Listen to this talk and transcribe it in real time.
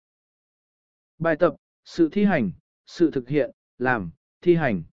Bài tập, sự thi hành, sự thực hiện, làm, thi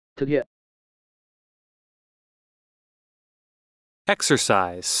hành, thực hiện.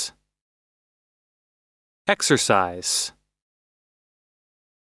 Exercise. Exercise.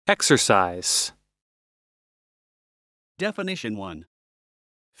 Exercise. Definition 1.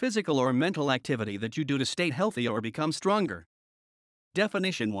 Physical or mental activity that you do to stay healthy or become stronger.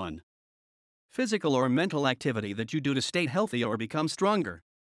 Definition 1. Physical or mental activity that you do to stay healthy or become stronger.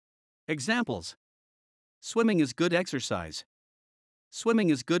 Examples. Swimming is good exercise. Swimming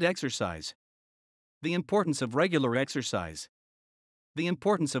is good exercise. The importance of regular exercise. The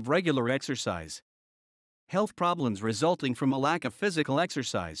importance of regular exercise. Health problems resulting from a lack of physical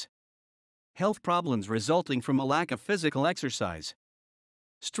exercise. Health problems resulting from a lack of physical exercise.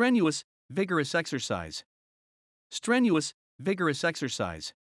 Strenuous, vigorous exercise. Strenuous, vigorous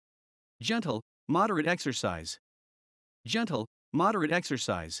exercise. Gentle, moderate exercise. Gentle, moderate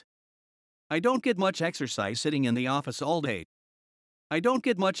exercise. I don't get much exercise sitting in the office all day. I don't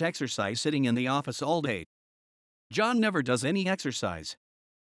get much exercise sitting in the office all day. John never does any exercise.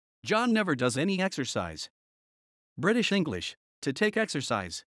 John never does any exercise. British English, to take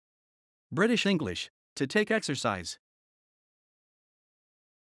exercise. British English, to take exercise.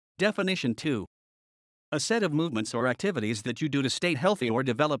 Definition 2. A set of movements or activities that you do to stay healthy or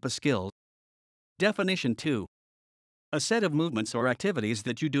develop a skill. Definition 2. A set of movements or activities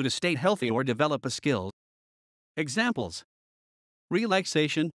that you do to stay healthy or develop a skill. Examples.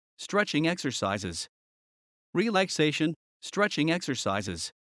 Relaxation, stretching exercises. Relaxation, stretching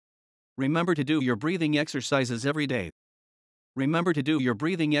exercises. Remember to do your breathing exercises every day. Remember to do your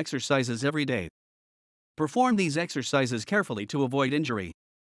breathing exercises every day. Perform these exercises carefully to avoid injury.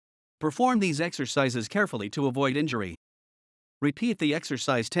 Perform these exercises carefully to avoid injury. Repeat the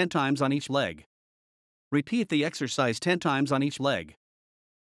exercise 10 times on each leg. Repeat the exercise 10 times on each leg.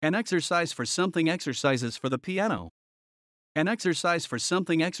 An exercise for something exercises for the piano. An exercise for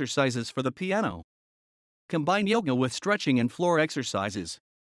something exercises for the piano. Combine yoga with stretching and floor exercises.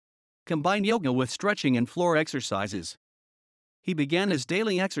 Combine yoga with stretching and floor exercises. He began his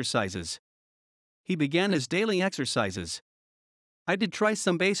daily exercises. He began his daily exercises. I did try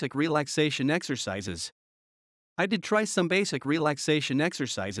some basic relaxation exercises. I did try some basic relaxation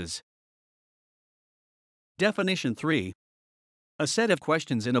exercises. Definition 3. A set of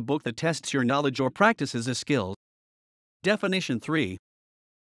questions in a book that tests your knowledge or practices a skill. Definition 3.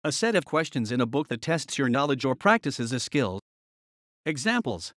 A set of questions in a book that tests your knowledge or practices a skill.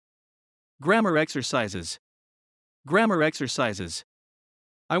 Examples. Grammar exercises. Grammar exercises.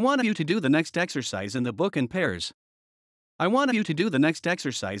 I want you to do the next exercise in the book in pairs. I want you to do the next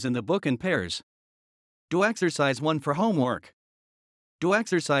exercise in the book in pairs. Do exercise 1 for homework. Do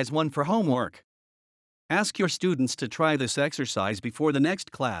exercise 1 for homework. Ask your students to try this exercise before the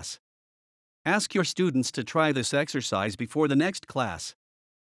next class. Ask your students to try this exercise before the next class.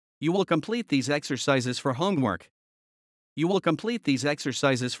 You will complete these exercises for homework. You will complete these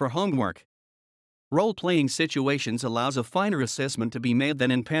exercises for homework. Role-playing situations allows a finer assessment to be made than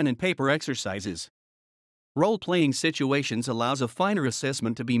in pen and paper exercises. Role-playing situations allows a finer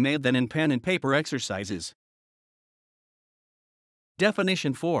assessment to be made than in pen and paper exercises.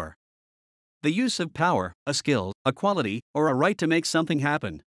 Definition 4. The use of power, a skill, a quality, or a right to make something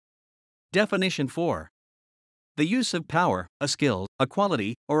happen. Definition 4. The use of power, a skill, a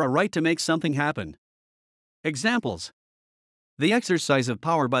quality, or a right to make something happen. Examples. The exercise of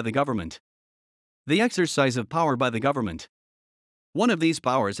power by the government. The exercise of power by the government. One of these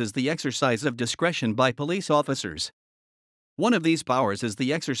powers is the exercise of discretion by police officers. One of these powers is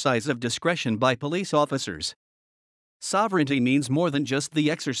the exercise of discretion by police officers. Sovereignty means more than just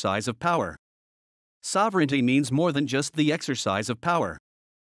the exercise of power. Sovereignty means more than just the exercise of power.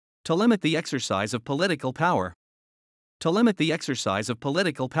 To limit the exercise of political power. To limit the exercise of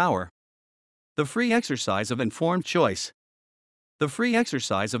political power. The free exercise of informed choice. The free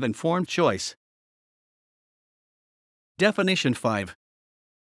exercise of informed choice. Definition 5.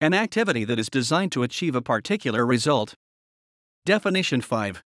 An activity that is designed to achieve a particular result. Definition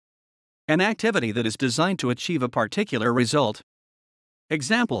 5. An activity that is designed to achieve a particular result.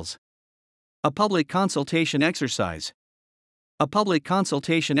 Examples. A public consultation exercise. A public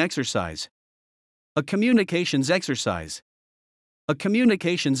consultation exercise. A communications exercise. A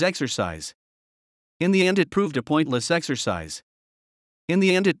communications exercise. In the end, it proved a pointless exercise. In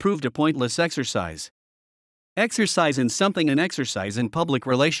the end, it proved a pointless exercise. Exercise in something and exercise in public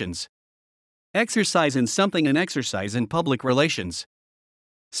relations. Exercise in something and exercise in public relations.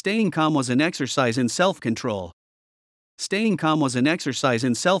 Staying calm was an exercise in self-control. Staying calm was an exercise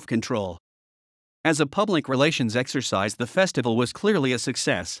in self-control. As a public relations exercise, the festival was clearly a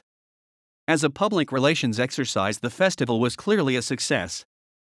success. As a public relations exercise, the festival was clearly a success.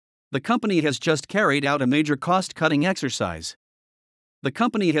 The company has just carried out a major cost-cutting exercise. The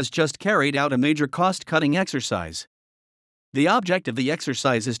company has just carried out a major cost-cutting exercise. The object of the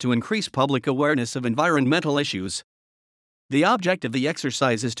exercise is to increase public awareness of environmental issues. The object of the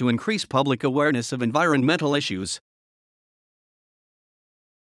exercise is to increase public awareness of environmental issues.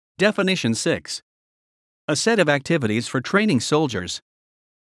 Definition 6. A set of activities for training soldiers.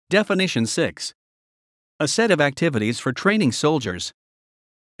 Definition 6. A set of activities for training soldiers.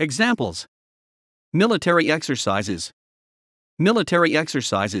 Examples: military exercises. Military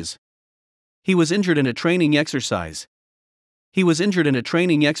exercises. He was injured in a training exercise. He was injured in a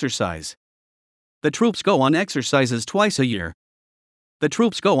training exercise. The troops go on exercises twice a year. The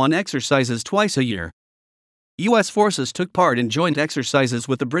troops go on exercises twice a year. U.S. forces took part in joint exercises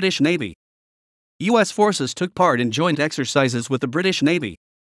with the British Navy. U.S. forces took part in joint exercises with the British Navy.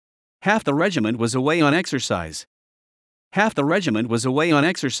 Half the regiment was away on exercise. Half the regiment was away on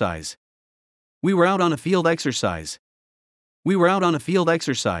exercise. We were out on a field exercise. We were out on a field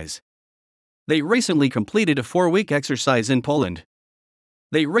exercise. They recently completed a 4-week exercise in Poland.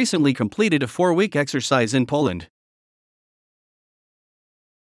 They recently completed a 4-week exercise in Poland.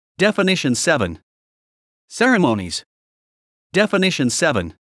 Definition 7. Ceremonies. Definition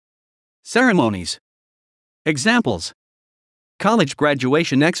 7. Ceremonies. Examples: college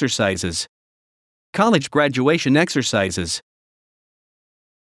graduation exercises. College graduation exercises.